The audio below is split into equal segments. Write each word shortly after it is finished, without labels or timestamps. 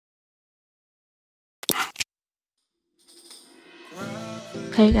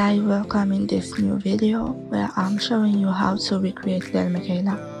Hey guys, welcome in this new video where I'm showing you how to recreate Lil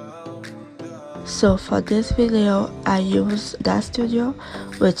Miquela. So for this video, I use Daz Studio,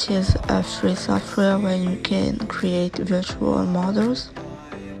 which is a free software where you can create virtual models.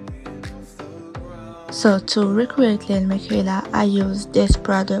 So to recreate Lil Miquela, I use this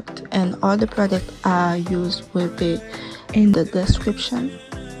product, and all the products I use will be in the description.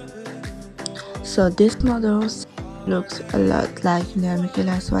 So this model looks a lot like Lil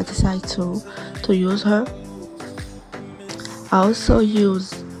Miquela, so I decided to use her. I also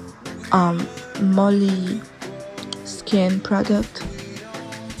use Molly skin product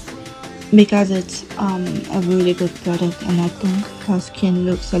because it's a really good product, and I think her skin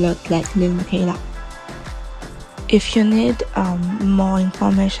looks a lot like Lil Miquela. If you need more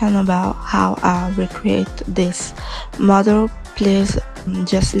information about how I recreate this model, please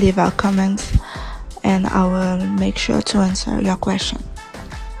just leave a comment and I will make sure to answer your question.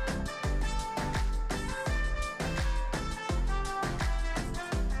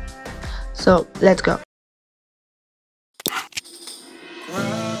 So let's go.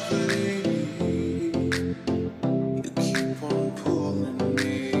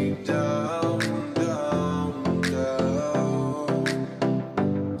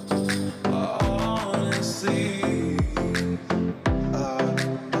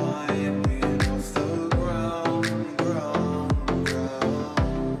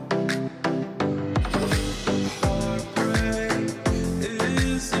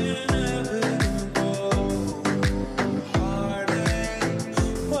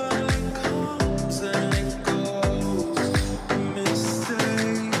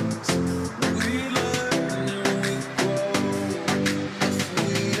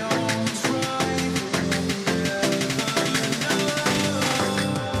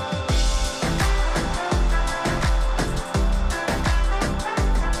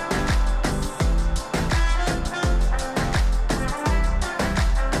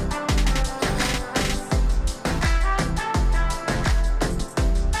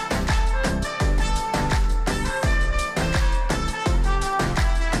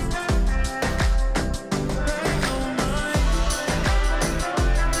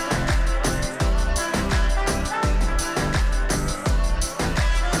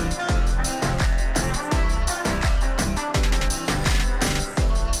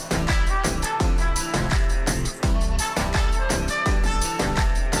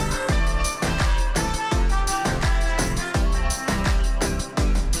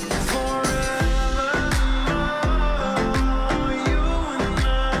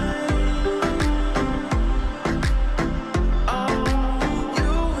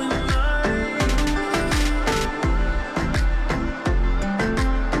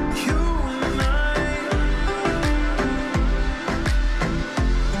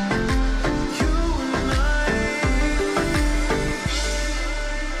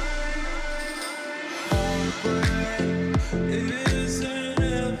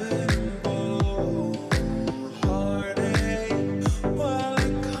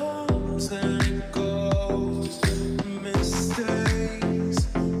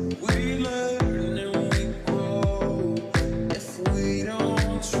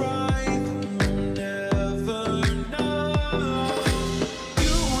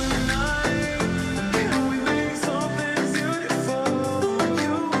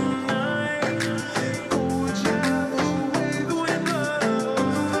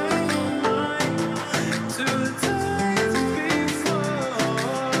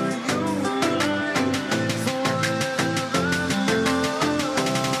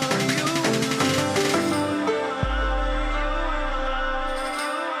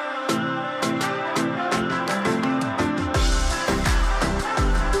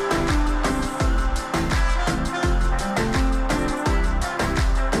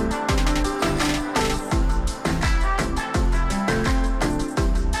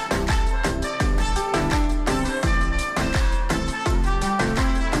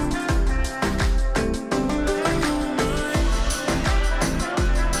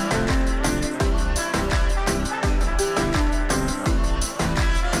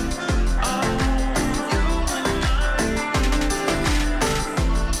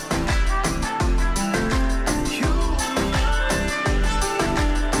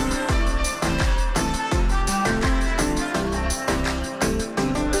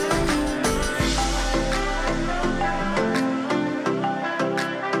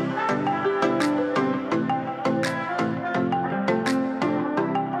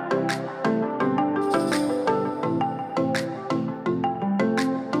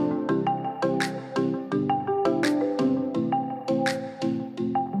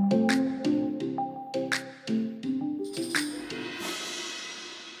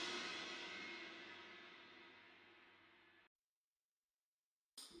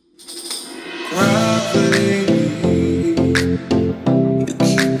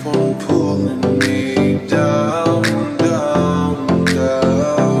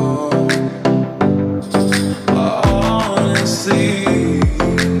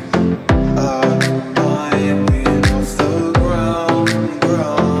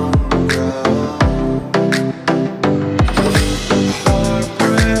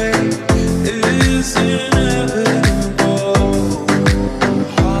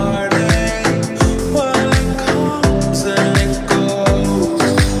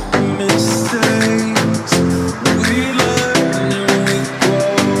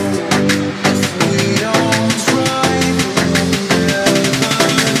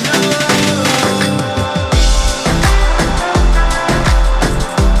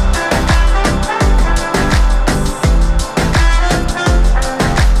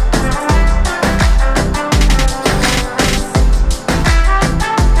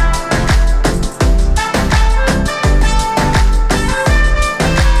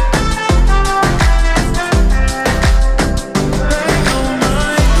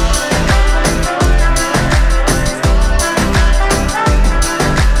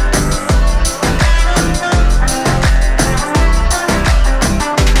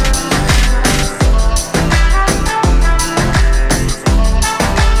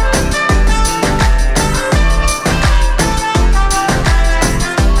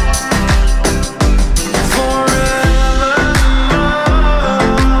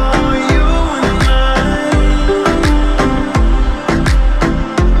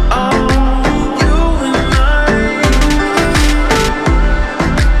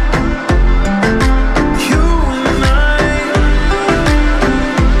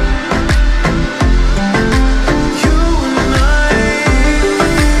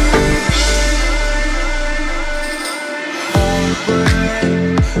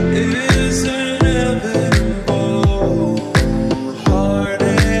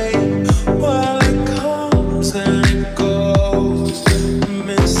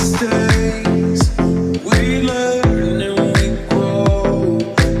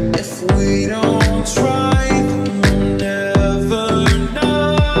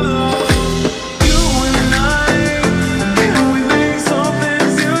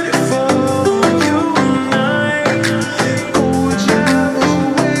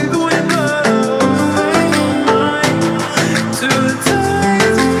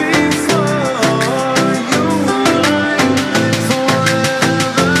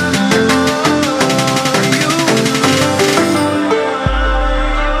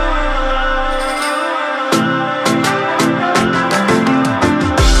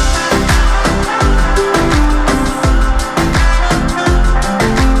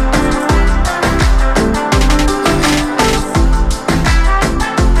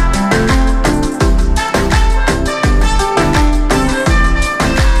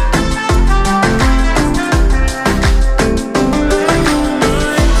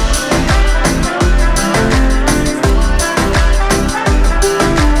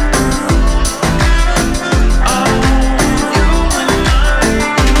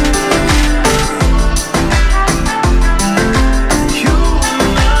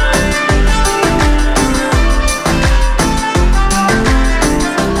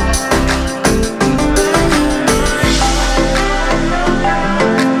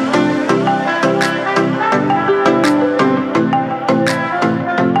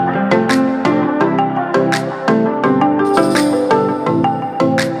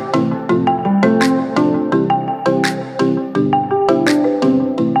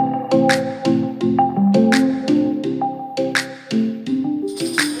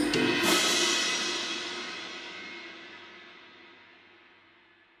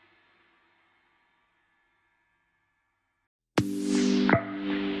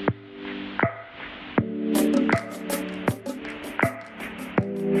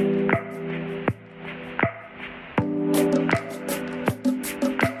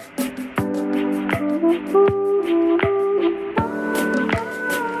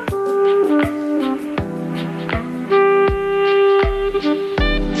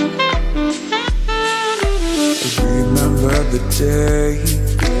 day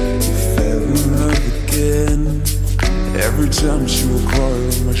you fell in love again. Every time she would cry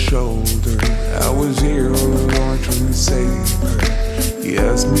on my shoulder, I was here all along trying to save her. He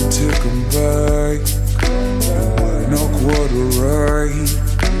asked me to come back, it wasn't no quarter right.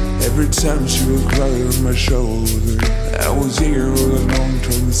 Every time she would cry on my shoulder, I was here all along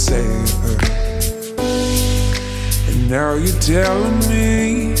trying to save her. And now you're telling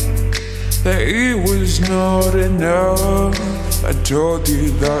me that it was not enough. I I told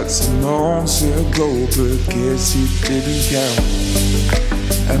you that some months ago, but guess it didn't count.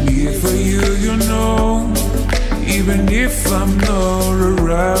 I'm here for you, you know, even if I'm not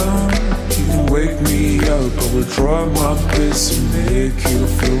around. You can wake me up, I will try my best to make you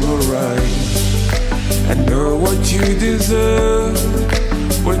feel alright. I know what you deserve,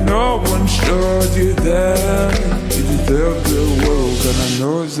 when no one showed you that. You deserve the world, and I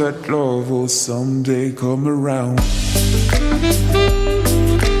know that love will someday come around.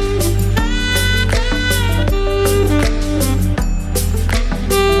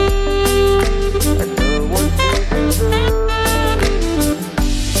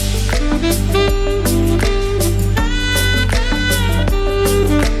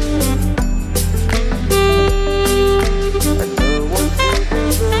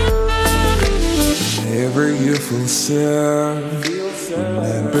 You feel sad,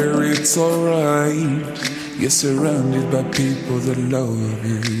 remember it's alright. You're surrounded by people that love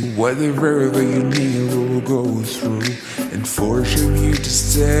you. Whatever you need will go through and forcing you to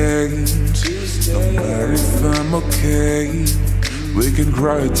stay. No matter if I'm okay, we can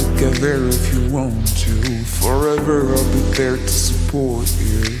cry together if you want to. Forever I'll be there to support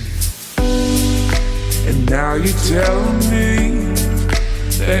you. And now you tell me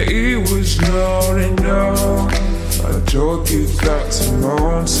that it was not enough. I told you that some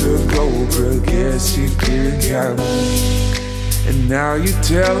months ago, but guess you didn't count. And now you're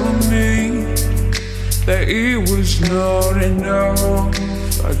telling me that it was not enough.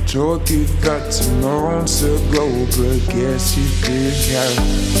 I told you that some months ago, but guess you didn't count.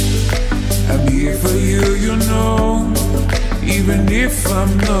 I'm here for you, you know, even if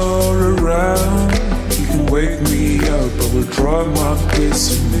I'm not around. You can wake me up, I will try my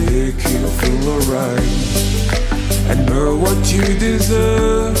best to make you feel alright. I know what you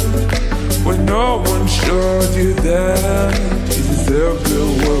deserve, when no one showed you that. You deserve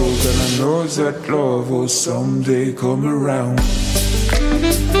the world, and I know that love will someday come around.